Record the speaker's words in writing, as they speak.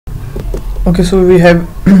Okay, so we have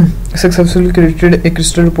successfully created a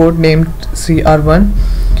crystal report named CR1,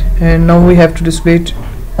 and now we have to display it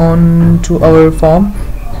onto our form.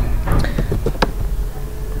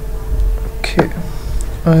 Okay,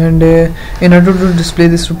 and in order to display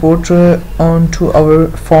this report onto our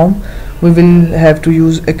form, we will have to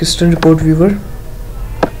use a crystal report viewer,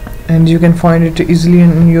 and you can find it easily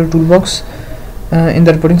in your toolbox in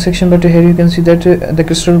the reporting section. But here you can see that the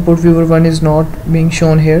crystal report viewer 1 is not being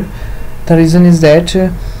shown here. The reason is that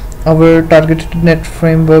our targeted net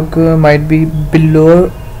framework might be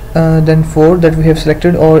below than 4 that we have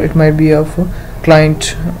selected, or it might be of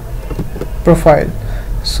client profile.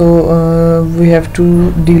 So we have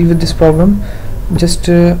to deal with this problem. Just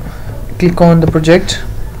click on the project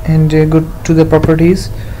and go to the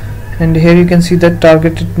properties, and here you can see that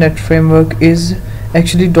targeted net framework is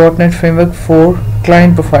actually .NET framework for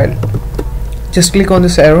client profile. Just click on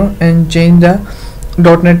this arrow and change the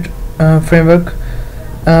 .NET framework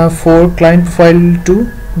for client profile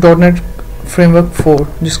to .NET framework 4.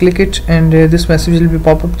 Just click it, and this message will be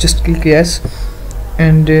pop up. Just click yes,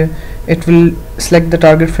 and it will select the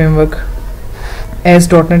target framework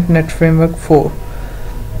as .NET framework 4,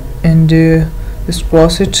 and just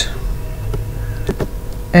pause it.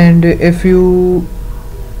 And if you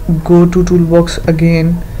go to toolbox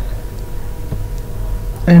again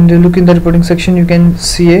and look in the reporting section, you can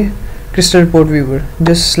see a crystal report viewer.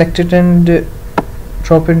 Just select it and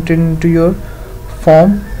drop it into your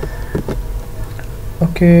form.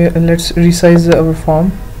 Okay, let's resize our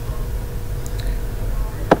form.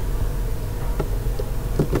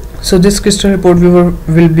 So this crystal report viewer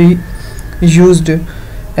will be used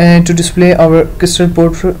to display our crystal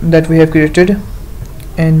report that we have created,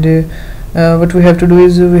 and what we have to do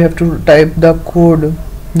is we have to type the code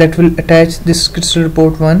that will attach this crystal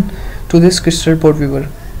report 1 to this crystal report viewer.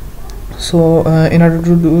 So in order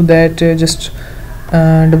to do that, just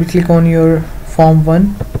double click on your form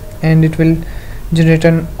 1, and it will generate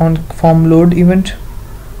an on form load event.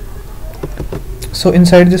 So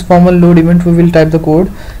inside this formal load event, we will type the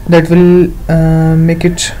code that will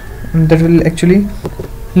actually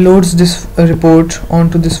loads this report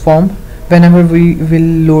onto this form whenever we will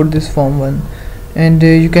load this form 1. And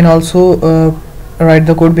you can also write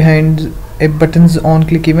the code behind a buttons on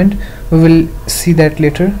click event. We will see that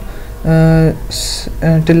later.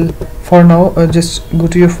 Till for now, just go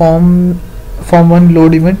to your form 1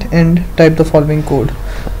 load event and type the following code.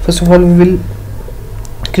 First of all, we will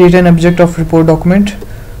create an object of report document.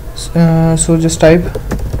 So just type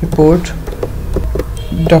report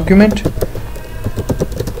document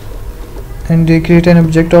and create an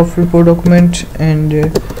object of report document, and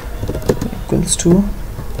equals to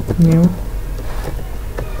new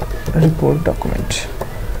report document.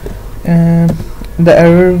 The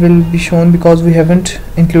error will be shown because we haven't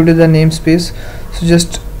included the namespace. So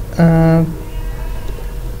just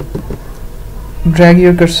drag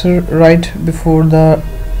your cursor right before the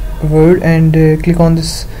word and click on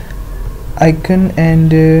this icon,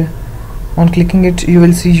 and on clicking it you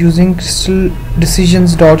will see using crystal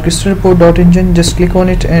decisions dot crystal report dot engine. Just click on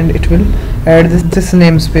it and it will add this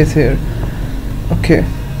namespace here. Okay,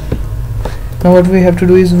 now what we have to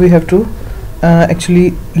do is we have to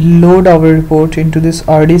actually load our report into this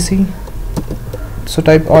RDC. So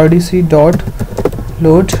type RDC dot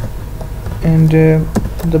load and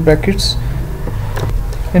the brackets,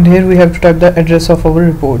 and here we have to type the address of our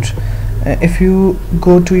report. If you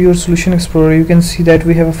go to your solution explorer, you can see that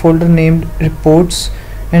we have a folder named reports,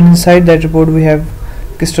 and inside that report we have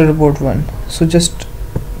crystal report 1. So just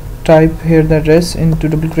type here the address into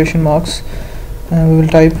double quotation marks. We will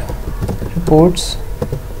type reports,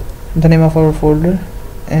 the name of our folder,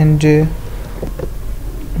 and okay,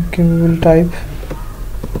 we will type,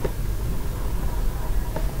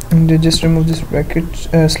 and just remove this bracket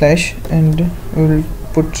slash, and we will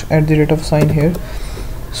put @ here.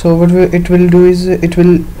 So what it will do is it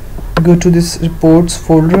will go to this reports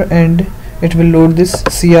folder, and it will load this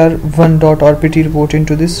cr1.rpt report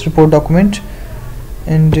into this report document.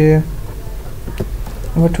 And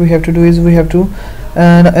what we have to do is we have to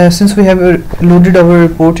since we have loaded our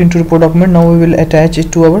report into report document, now we will attach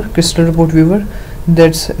it to our crystal report viewer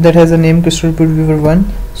that has a name crystal report viewer 1.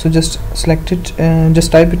 So just select it and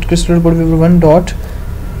just type it crystal report viewer 1 dot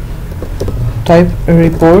type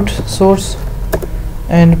report source,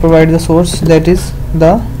 and provide the source, that is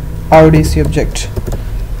the RDC object,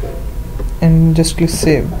 and just click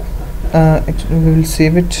save. Actually we will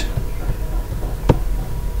save it.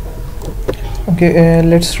 Okay,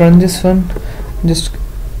 let's run this one. Just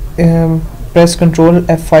press Ctrl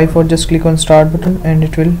F5 or just click on start button, and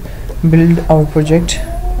it will build our project.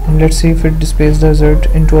 and let's see if it displays the result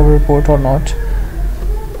into our report or not.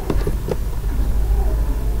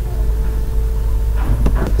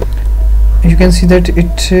 You can see that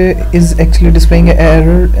it is actually displaying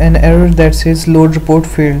an error that says load report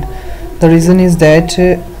failed. The reason is that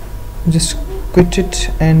just quit it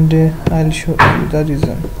and I'll show you the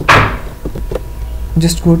reason.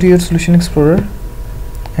 Just go to your Solution Explorer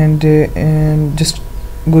and just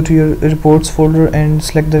go to your reports folder and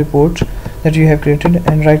select the report that you have created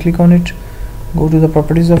and right click on it. Go to the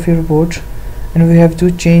properties of your report, and we have to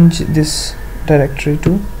change this directory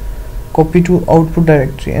to copy to output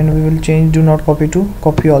directory, and we will change do not copy to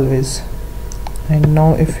copy always. And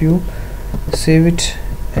now if you save it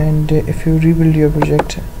and if you rebuild your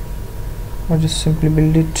project or just simply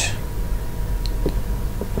build it,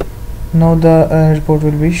 now the report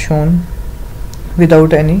will be shown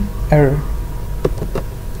without any error.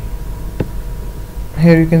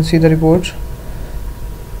 Here you can see the report.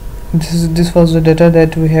 This was the data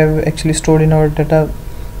that we have actually stored in our data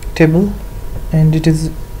table, and it is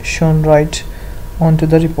shown right onto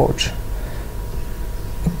the report.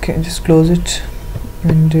 Okay, just close it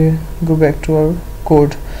and go back to our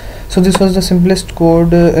code. So this was the simplest code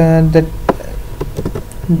that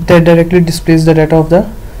directly displays the data of the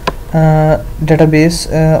database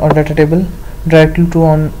or data table directly to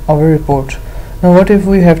on our report. Now what if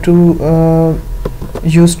we have to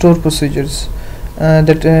use store procedures?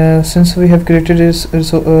 Since we have created a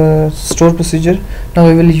store procedure, now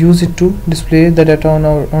we will use it to display the data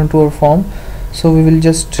onto our form. So we will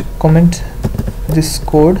just comment this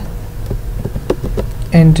code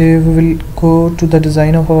and we will go to the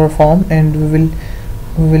design of our form, and we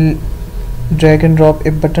will drag and drop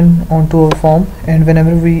a button onto our form, and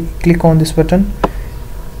whenever we click on this button,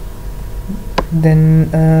 then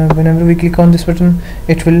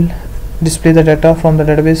it will display the data from the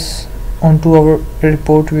database onto our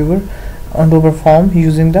report viewer onto our form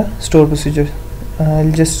using the store procedure.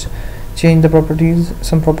 I'll just change the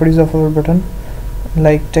some properties of our button,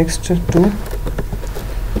 like text to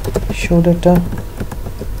show data,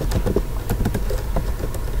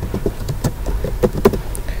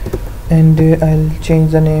 and I'll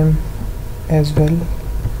change the name as well,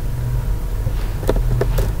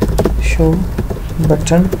 show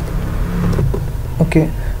button. Okay,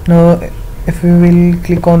 now if we will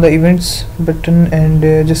click on the events button and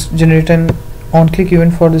just generate an on click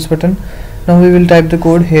event for this button, now we will type the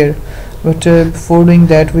code here, but before doing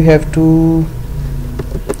that we have to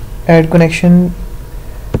add connection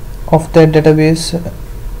of that database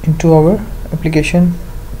into our application,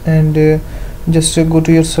 and just go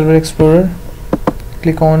to your Server Explorer,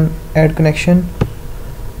 click on add connection.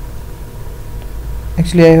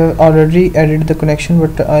 Actually I have already added the connection,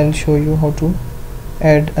 but I'll show you how to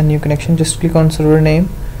add a new connection. Just click on server name,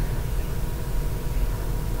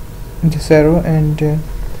 this arrow, and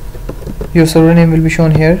your server name will be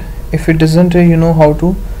shown here. If it doesn't, you know how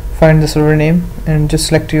to find the server name, and just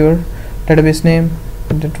select your database name.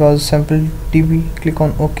 That was sample db, click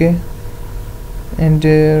on OK, and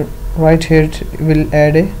right here it will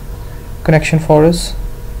add a connection for us.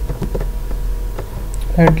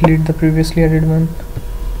 I'll delete the previously added one.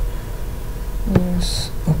 Yes,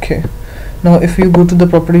 okay. Now if you go to the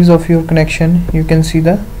properties of your connection, you can see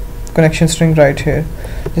the connection string right here.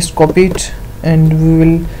 Just copy it, and we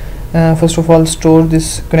will first of all store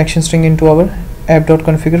this connection string into our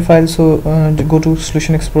app.configure file. So go to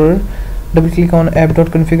Solution Explorer, double click on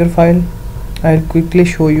app.configure file. I'll quickly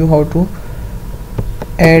show you how to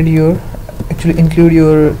include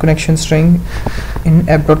your connection string in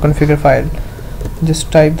app.configure file.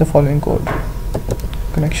 Just type the following code: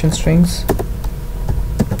 connection strings,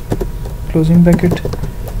 closing bracket,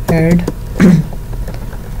 add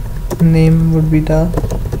name would be the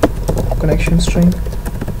connection string,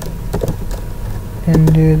 and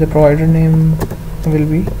the provider name will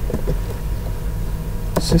be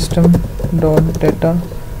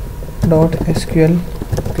system.data.sql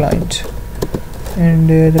client, and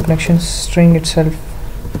the connection string itself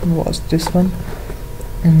was this one.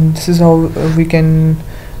 And this is how we can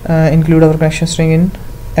include our connection string in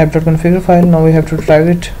app.configure file. Now we have to drive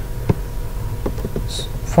it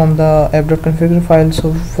from the app.configure file.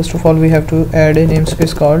 So first of all we have to add a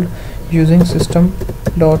namespace called using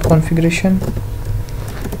system.configuration,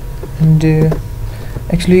 and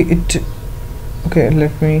actually it okay,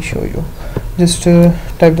 let me show you. Just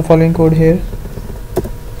type the following code here.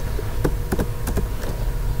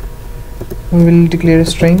 We will declare a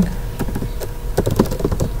string,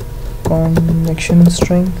 connection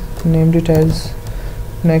string, named it as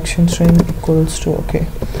connection string equals to okay,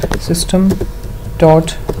 system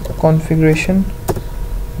dot configuration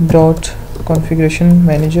dot configuration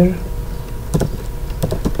manager,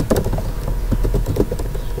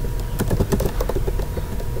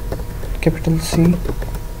 capital C,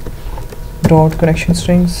 dot connection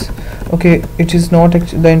strings. Okay, it is not the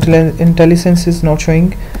IntelliSense is not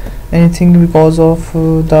showing anything because of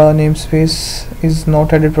the namespace is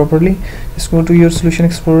not added properly. Just go to your Solution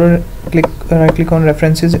Explorer, right click on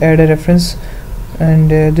references, add a reference,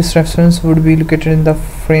 and this reference would be located in the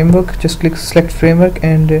framework. Just click select framework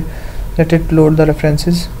and let it load the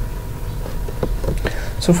references.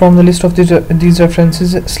 So from the list of these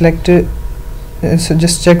references, select so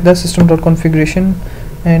just check the system.configuration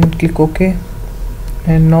and click OK.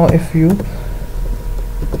 And now if you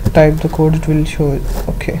type the code, it will show it.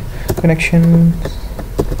 Okay, connection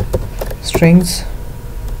strings,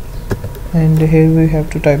 and here we have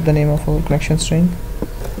to type the name of our connection string.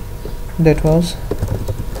 That was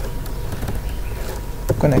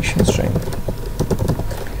connection string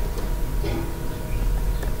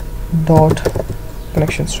dot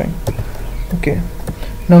connection string. Okay,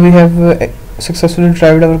 now we have successfully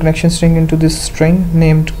derived our connection string into this string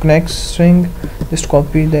named connect string. Just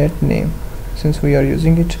copy that name since we are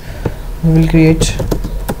using it. We will create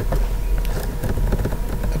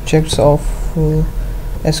objects of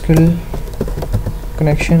SQL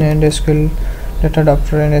connection and SQL data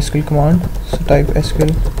adapter and SQL command. So type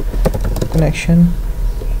SQL connection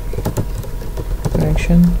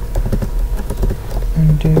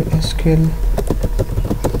and SQL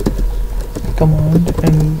command,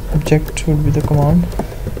 and object would be the command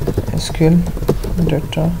SQL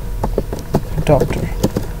data adapter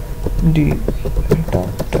d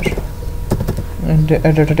adapter, and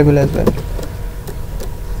a data table as well,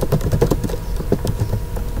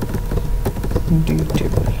 d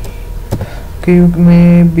table. Okay, you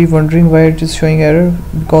may be wondering why it is showing error,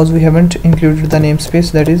 because we haven't included the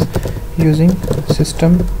namespace, that is using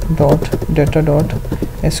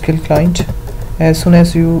system.data.sql client. As soon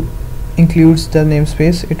as you includes the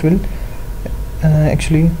namespace, it will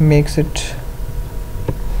actually makes the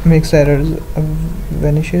errors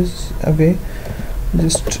vanishes away.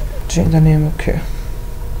 Just change the name. Okay,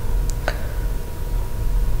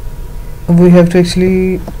 we have to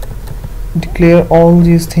actually declare all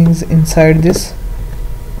these things inside this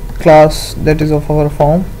class that is of our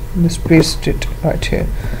form. Just paste it right here.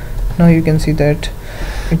 Now you can see that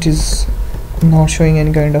it is not showing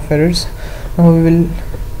any kind of errors. Now we will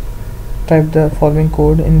type the following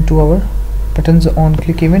code into our buttons on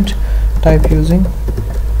click event. Type using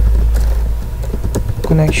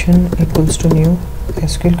connection equals to new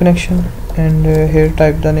SQL connection, and here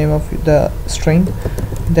type the name of the string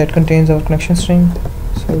that contains our connection string.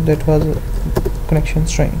 So that was a connection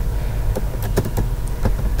string.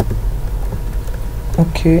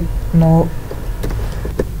 Okay, now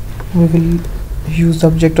we will use the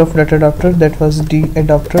object of data adapter, that was d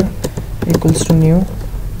adapter equals to new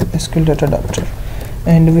SQL data adapter,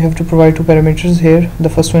 and we have to provide two parameters here. The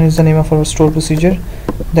first one is the name of our store procedure,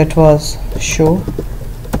 that was show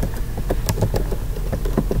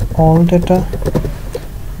all data.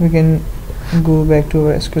 We can go back to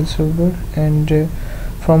our SQL server and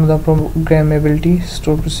from the programmability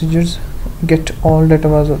store procedures, get all data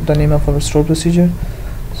was the name of our store procedure.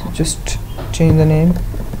 So just change the name,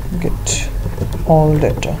 get all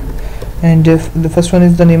data, and if the first one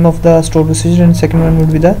is the name of the store procedure and second one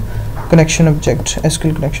would be the connection object,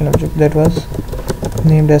 SQL connection object, that was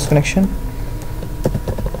named as connection.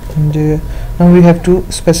 And now we have to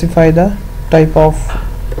specify the type of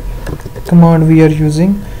command we are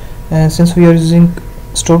using. Since we are using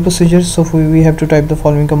store procedures, so we have to type the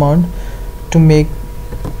following command to make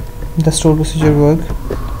the store procedure work.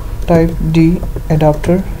 Type d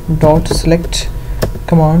adapter dot select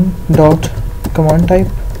command dot command type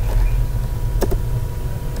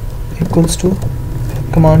equals to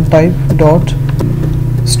command type dot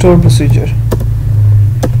store procedure.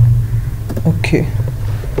 Okay,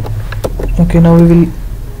 now we will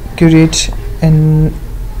create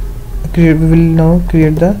we will now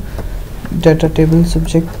create the data table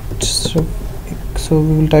subject. So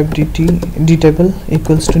we will type d table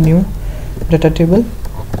equals to new data table,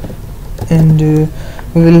 and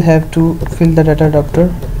we will have to fill the data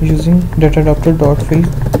adapter using data adapter dot fill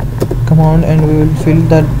command, and we will fill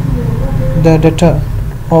the data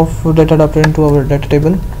of data adapter into our data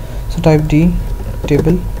table. So type d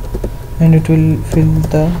table and it will fill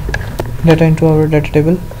the data into our data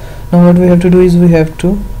table. Now what we have to do is we have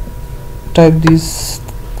to type these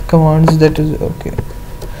commands, that is okay.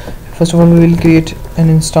 First of all, we will create an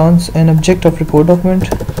instance, an object of report document,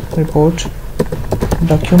 report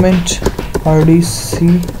document rdc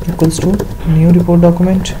equals to new report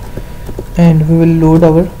document, and we will load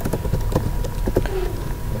our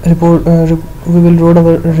we will load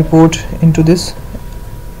our report into this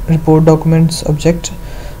report documents object.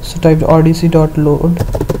 So type rdc.load,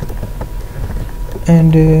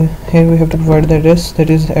 and here we have to provide the address, that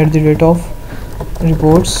is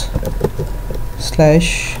 @reports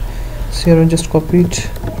slash CR1. Just copy it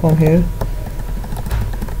from here,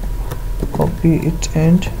 copy it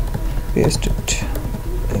and paste it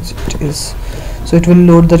as it is. So it will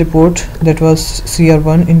load the report that was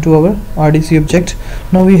CR1 into our RDC object.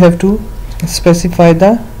 Now we have to specify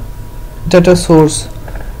the data source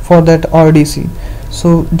for that RDC.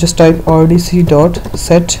 So just type rdc dot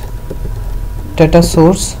set data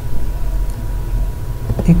source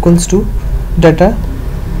equals to data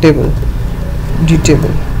table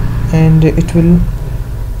dtable, and it will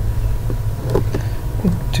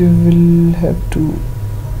have to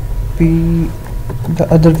be the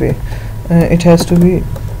other way. It has to be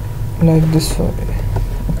like this way.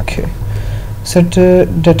 Okay, set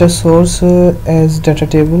data source as data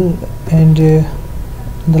table, and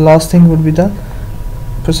the last thing would be the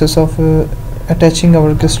process of attaching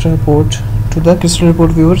our crystal report to the crystal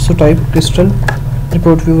report viewer. So type crystal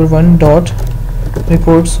report viewer 1 dot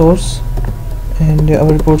report source, and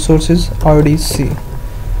our report source is RDC.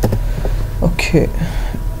 Okay,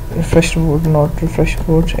 refresh report, not refresh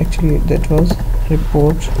report, actually that was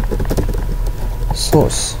report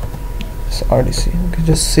source, it's RDC. Okay,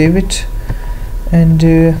 just save it, and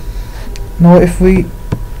now if we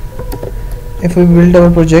build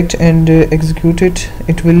our project and execute it,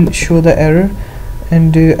 it will show the error,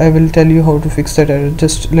 and I will tell you how to fix that error.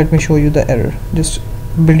 Just let me show you the error. Just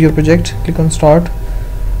build your project, click on start,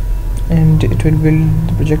 and it will build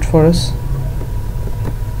the project for us.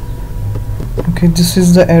 Okay, this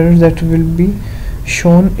is the error that will be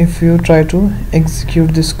shown if you try to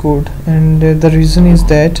execute this code, and the reason is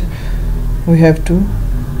that we have to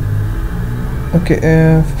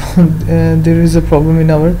there is a problem in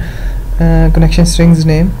our connection strings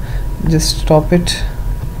name. Just stop it,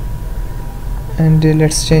 and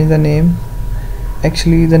let's change the name.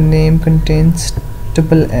 Actually the name contains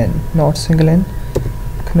double N, not single N.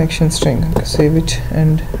 Connection string. Okay, save it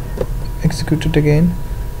and execute it again.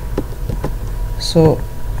 So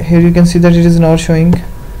here you can see that it is now showing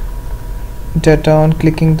data on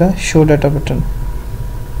clicking the show data button.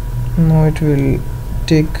 Now it will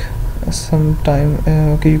take some time.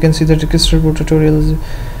 Okay, you can see that the crystal report tutorials,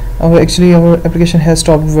 our application has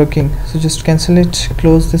stopped working, so just cancel it,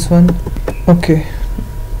 close this one. Okay,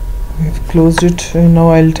 we have closed it, and now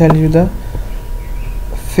I'll tell you the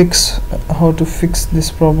how to fix this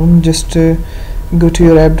problem. Just go to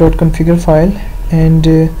your app.configure file, and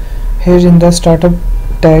here in the startup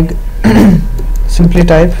tag simply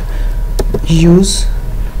type use,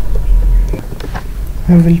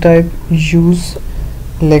 we will type use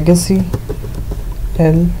legacy,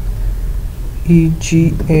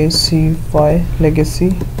 legacy legacy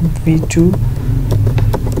v2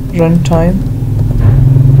 runtime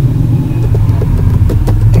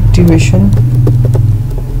activation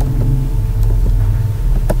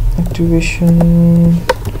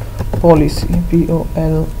policy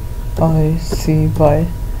policy,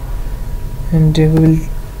 and we will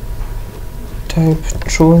type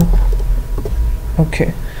true.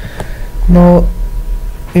 Okay, now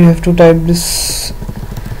you have to type this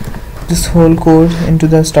whole code into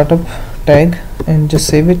the startup tag and just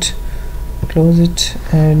save it, close it,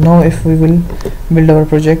 and now if we will build our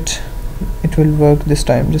project, it will work this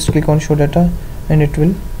time. Just click on show data, and it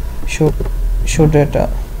will show data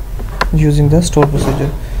using the store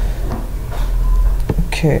procedure.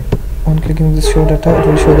 Okay, on clicking this show data, it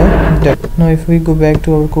will show the data. Now if we go back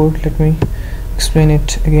to our code, let me explain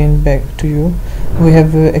it again back to you. We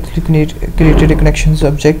have actually created a connections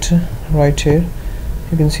object right here.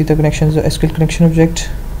 You can see the connections, the SQL connection object.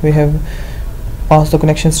 We have passed the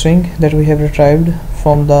connection string that we have retrieved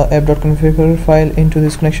from the app.configure file into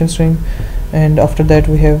this connection string, and after that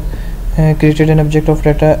we have created an object of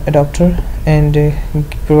data adapter, and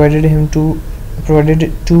provided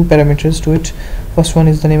two parameters to it. First one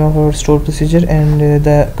is the name of our store procedure, and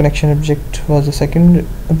the connection object was the second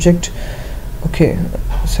object. Okay,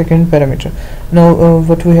 second parameter. Now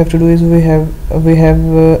what we have to do is we have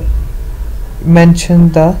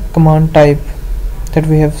mentioned the command type that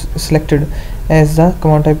we have selected as the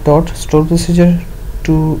command type dot store procedure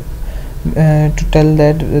to tell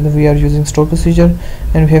that we are using store procedure,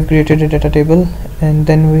 and we have created a data table, and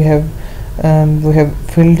then we have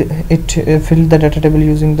filled the data table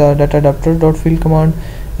using the data adapter dot fill command,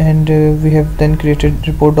 and we have then created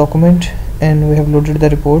report document, and we have loaded the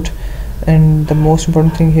report. And the most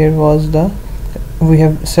important thing here was we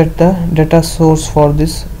have set the data source for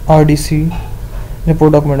this RDC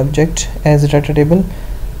report document object as a data table,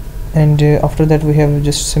 and after that we have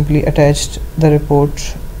just simply attached the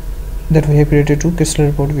report that we have created to crystal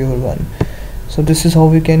report viewer 1. So this is how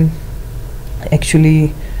we can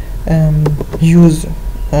actually use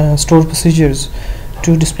stored procedures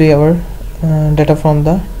to display our data from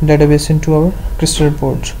the database into our crystal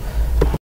report.